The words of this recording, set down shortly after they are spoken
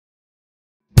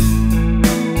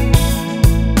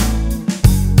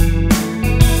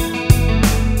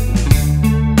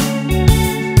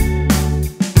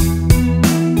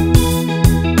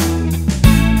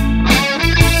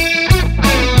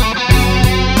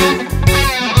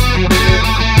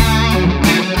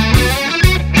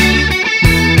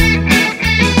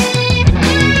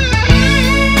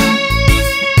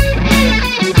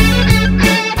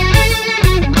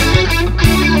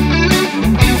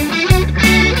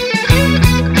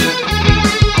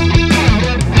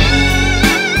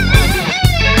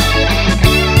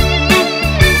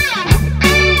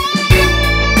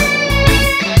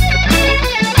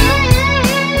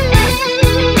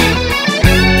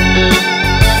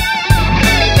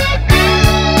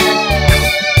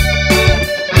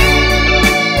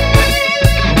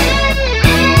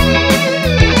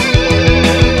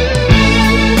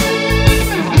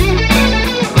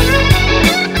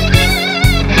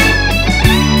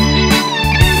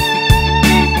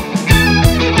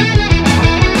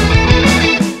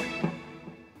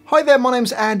there, my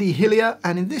name's Andy Hillier,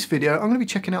 and in this video I'm going to be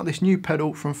checking out this new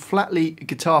pedal from Flattley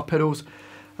Guitar Pedals.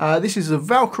 This is a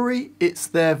Valkyrie. It's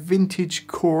their Vintage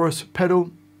Chorus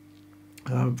pedal.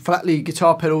 Flattley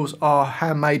Guitar Pedals are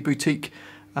handmade boutique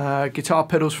guitar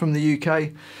pedals from the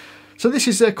UK. So this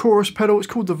is their chorus pedal. It's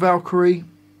called the Valkyrie.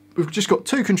 We've just got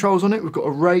two controls on it. We've got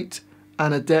a rate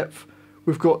and a depth.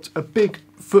 We've got a big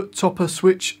foot topper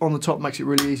switch on the top, makes it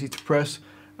really easy to press,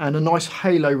 and a nice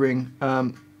halo ring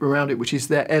around it, which is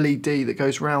their LED that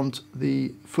goes around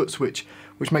the foot switch,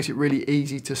 which makes it really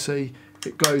easy to see.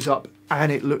 It glows up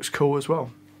and it looks cool as well.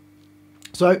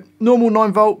 So normal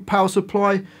 9-volt power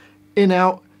supply, in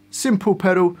out, simple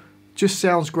pedal, just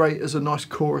sounds great as a nice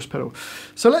chorus pedal.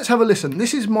 So let's have a listen.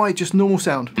 This is my just normal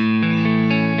sound.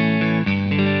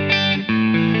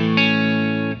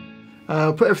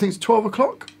 I'll put everything to 12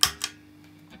 o'clock.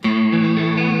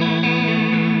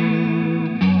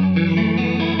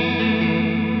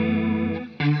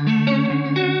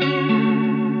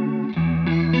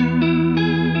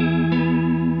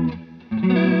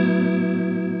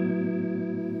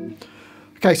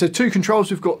 Okay, so two controls.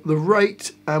 We've got the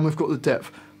rate and we've got the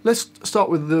depth. Let's start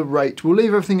with the rate. We'll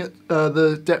leave everything at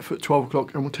the depth at 12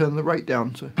 o'clock and we'll turn the rate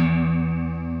down. So.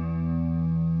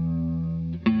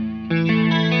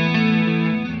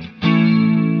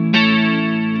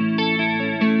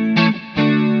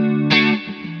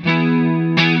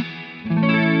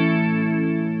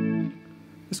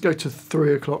 Let's go to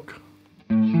 3 o'clock.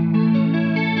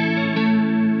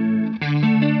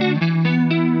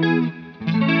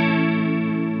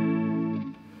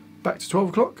 Back to 12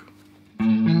 o'clock.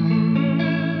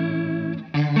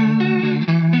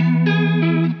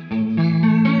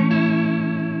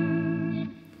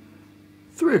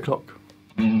 3 o'clock.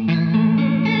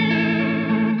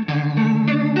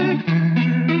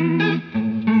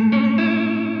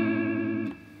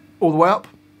 All the way up.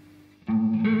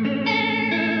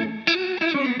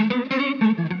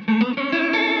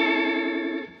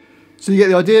 So you get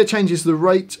the idea. It changes the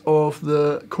rate of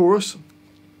the chorus.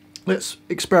 Let's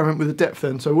experiment with the depth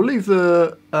then. So we'll leave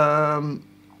the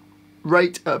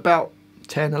rate at about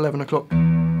 10, 11 o'clock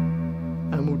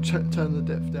and we'll turn the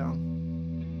depth down.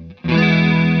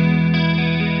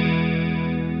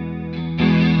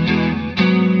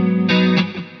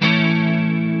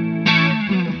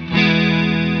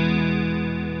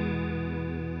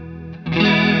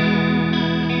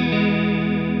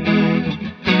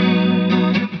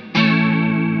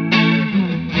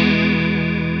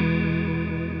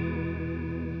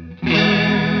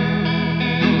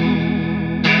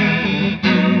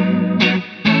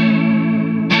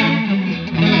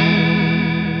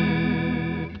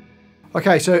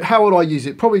 Okay, so how would I use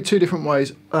it? Probably two different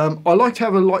ways. I like to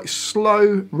have a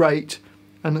slow rate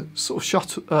and a sort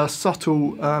of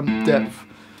subtle depth.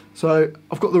 So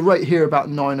I've got the rate here about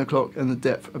 9 o'clock and the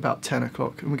depth about 10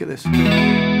 o'clock, and we get this.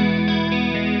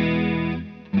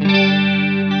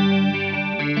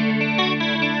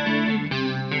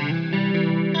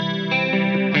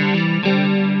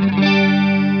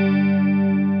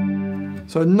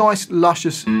 So a nice,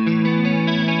 luscious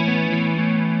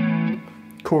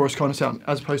chorus kind of sound,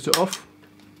 as opposed to off.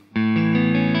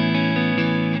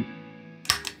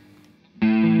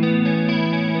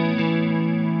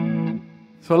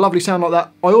 So a lovely sound like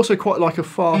that. I also quite like a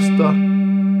faster,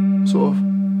 sort of,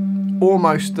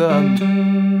 almost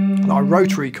like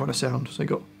rotary kind of sound. So you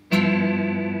got.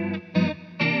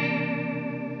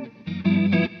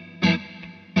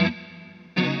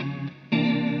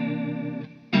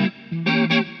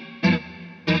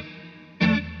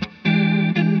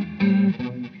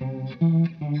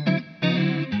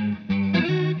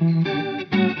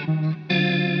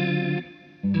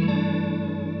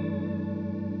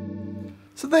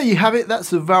 So there you have it, that's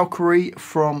the Valkyrie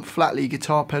from Flattley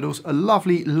Guitar Pedals, a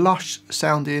lovely lush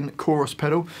sounding chorus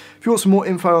pedal. If you want some more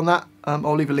info on that,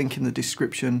 I'll leave a link in the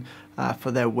description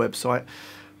for their website.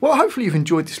 Well, hopefully you've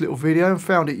enjoyed this little video and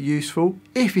found it useful.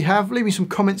 If you have, leave me some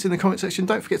comments in the comment section.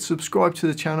 Don't forget to subscribe to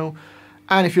the channel.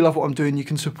 And if you love what I'm doing, you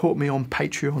can support me on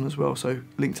Patreon as well, so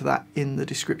link to that in the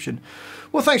description.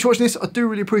 Well, thanks for watching this, I do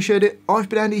really appreciate it. I've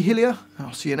been Andy Hillier, and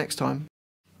I'll see you next time.